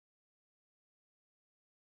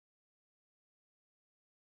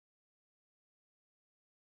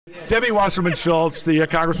Debbie Wasserman Schultz, the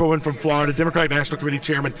Congresswoman from Florida, Democratic National Committee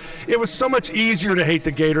Chairman. It was so much easier to hate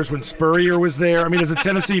the Gators when Spurrier was there. I mean, as a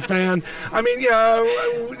Tennessee fan,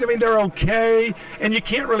 they're okay. And you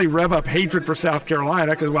can't really rev up hatred for South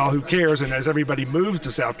Carolina because, well, who cares? And as everybody moves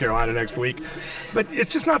to South Carolina next week. But it's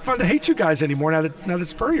just not fun to hate you guys anymore now that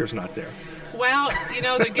Spurrier's not there. Well,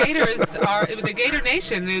 the Gator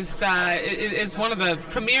Nation is one of the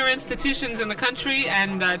premier institutions in the country,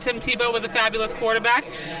 and Tim Tebow was a fabulous quarterback.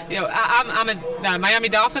 I'm a Miami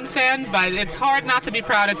Dolphins fan, but it's hard not to be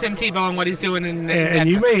proud of Tim Tebow and what he's doing. And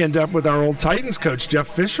you may end up with our old Titans coach, Jeff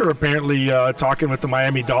Fisher, apparently talking with the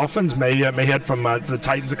Miami Dolphins. May head from the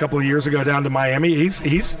Titans a couple of years ago down to Miami.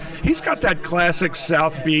 He's got that classic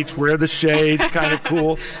South Beach, wear the shades, kind of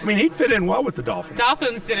cool. I mean, he'd fit in well with the Dolphins.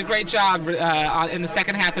 Dolphins did a great job in the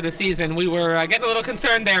second half of the season. We were getting a little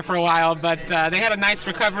concerned there for a while, but they had a nice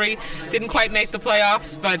recovery. Didn't quite make the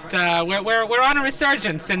playoffs, but we're on a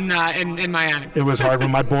resurgence in Miami. It was hard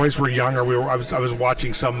when my boys were younger. I was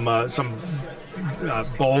watching some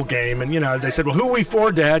bowl game, and they said, "Well, who are we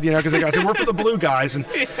for, Dad?" Because the guy said, "We're for the blue guys," and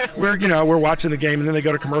we're watching the game, and then they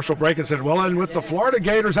go to commercial break and said, "Well, and with the Florida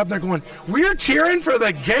Gators up there going, we're cheering for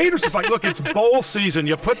the Gators." It's like, look, it's bowl season.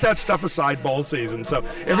 You put that stuff aside, bowl season. So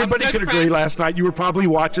everybody could agree last night. You were probably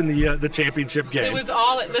watching the championship game. It was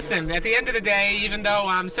all. Listen, at the end of the day, even though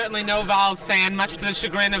I'm certainly no Vols fan, much to the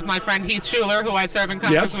chagrin of my friend Heath Schuler, who I serve in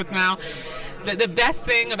Congress with now. The best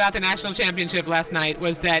thing about the national championship last night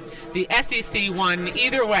was that the SEC won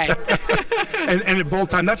either way. and at bowl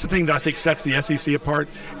time, that's the thing that I think sets the SEC apart.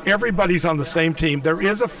 Everybody's on the same team. There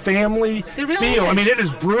is a family feel. I mean, it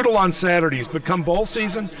is brutal on Saturdays, but come bowl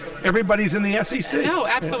season, everybody's in the SEC. No,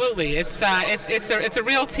 absolutely. Yeah. It's a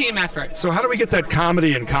real team effort. So how do we get that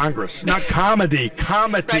comedy in Congress? Not comedy,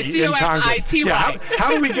 comedy in Congress. Yeah,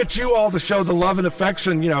 how do we get you all to show the love and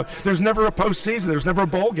affection? There's never a postseason. There's never a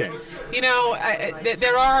bowl game.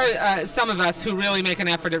 There are some of us who really make an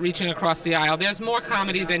effort at reaching across the aisle. There's more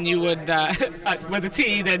comedy than you would with a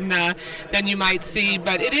T than you might see,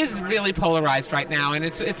 but it is really polarized right now, and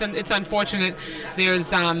it's unfortunate. There's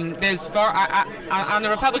far on the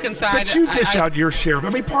Republican side. But you dish out your share. I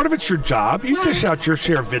mean, part of it's your job. You dish out your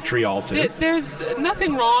share of vitriol too. There's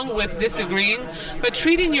nothing wrong with disagreeing, but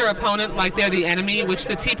treating your opponent like they're the enemy, which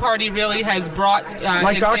the Tea Party really has brought.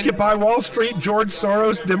 Like Occupy Wall Street, George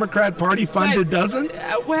Soros, Democrat Party funded doesn't?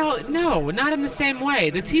 Well, no, not in the same way.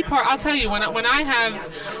 The Tea Party. I'll tell you, when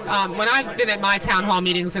I've been at my town hall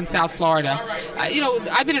meetings in South Florida,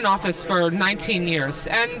 I've been in office for 19 years,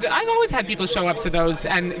 and I've always had people show up to those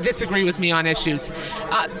and disagree with me on issues.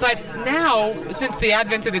 But now, since the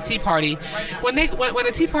advent of the Tea Party, when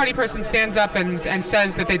a Tea Party person stands up and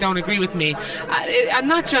says that they don't agree with me, I'm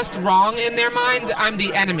not just wrong in their mind. I'm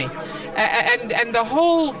the enemy. And the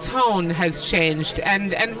whole tone has changed,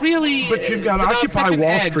 and really. But you've got Occupy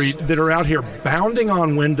Wall Street that are out here bounding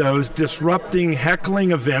on windows, disrupting,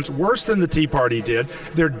 heckling events, worse than the Tea Party did.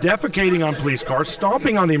 They're defecating on police cars,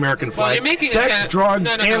 stomping on the American flag, sex,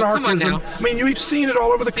 drugs, anarchism. I mean, you've seen it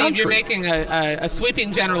all over the country. Steve, you're making a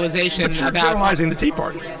sweeping generalization but you're generalizing the Tea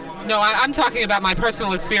Party. No, I'm talking about my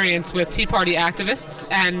personal experience with Tea Party activists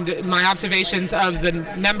and my observations of the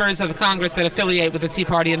members of Congress that affiliate with the Tea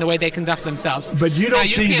Party and the way they conduct themselves. But you don't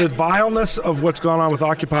see the vileness of what's gone on with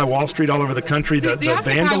Occupy Wall Street all over the country, the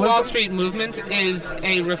vandalism? Occupy Wall Street movement is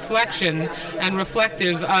a reflection and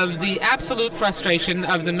reflective of the absolute frustration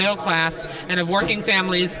of the middle class and of working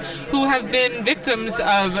families who have been victims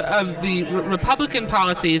of the Republican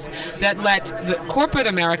policies that let the corporate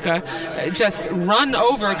America just run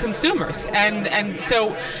over consumers, and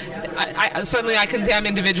so I condemn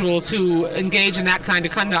individuals who engage in that kind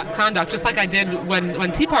of conduct, just like I did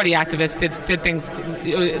when Tea Party activists did things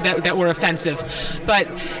that were offensive. But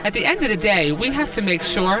at the end of the day, we have to make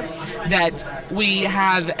sure that we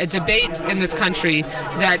have a debate in this country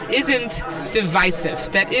that isn't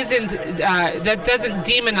divisive, that doesn't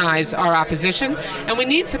demonize our opposition, and we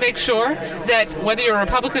need to make sure that whether you're a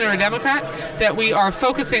Republican or a Democrat, that we are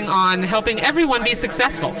focusing on helping everyone be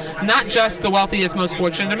successful, not just the wealthiest, most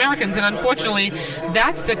fortunate Americans. And unfortunately,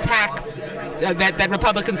 that's the tack that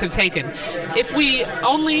Republicans have taken. If we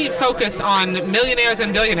only focus on millionaires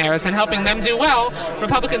and billionaires and helping them do well,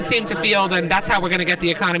 Republicans seem to feel that that's how we're going to get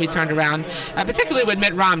the economy turned around, particularly with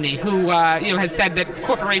Mitt Romney, who has said that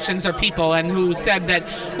corporations are people and who said that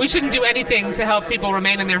we shouldn't do anything to help people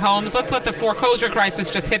remain in their homes. Let's let the foreclosure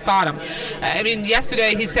crisis just hit bottom. I mean,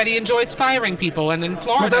 yesterday he said he enjoys firing people, and in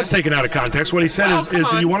Florida... Well, that's taken out of context. What he said is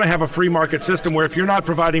that you want to have a free market system where if you're not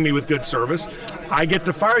providing me with good service, I get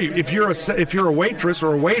to fire you. If you're a waitress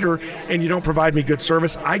or a waiter and you don't provide me good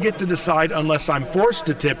service, I get to decide, unless I'm forced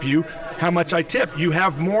to tip you, how much I tip. You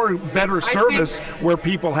have better service where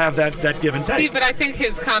people have that give and take. Steve, but I think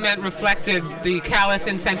his comment reflected the callous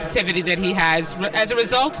insensitivity that he has as a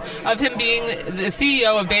result of him being the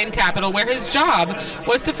CEO of Bain Capital, where his job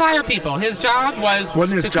was to fire people. His job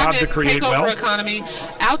wasn't his job to create take over wealth? Economy,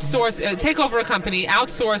 take over a company,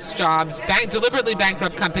 outsource jobs, deliberately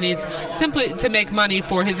bankrupt companies, simply to make money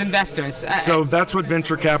for his investors. So that's what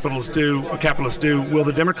venture capitalists do. Will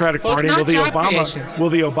the Democratic Party, will the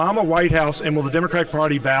Obama White House, and will the Democratic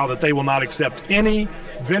Party vow that they will not accept any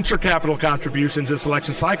venture capital contributions this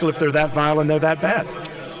election cycle if they're that vile and they're that bad?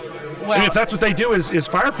 Well, and if that's what they do is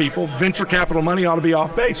fire people, venture capital money ought to be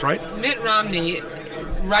off base, right? Mitt Romney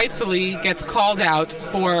rightfully gets called out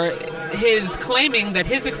for his claiming that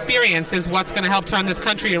his experience is what's going to help turn this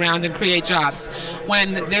country around and create jobs,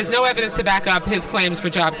 when there's no evidence to back up his claims for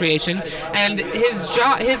job creation. And his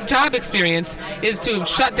job experience is to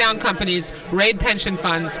shut down companies, raid pension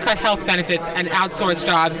funds, cut health benefits, and outsource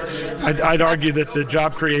jobs. I'd argue that the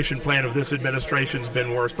job creation plan of this administration's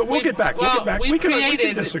been worse, but we'll get back. We've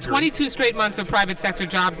created 22 straight months of private sector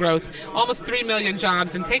job growth, almost 3 million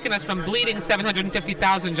jobs, and taken us from bleeding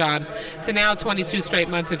 750,000 jobs to now 22 straight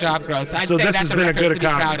months of job growth. So this has been a good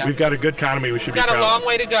economy. We've got a good economy. We should be proud of. We've got a long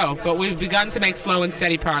way to go, but we've begun to make slow and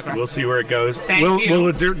steady progress. We'll see where it goes. We'll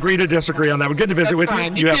agree to disagree on that. We're good to visit with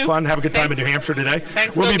you. You have fun. Have a good time in New Hampshire today.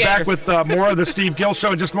 Thanks. We'll be back with more of the Steve Gill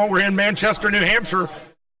Show in just a moment. We're in Manchester, New Hampshire.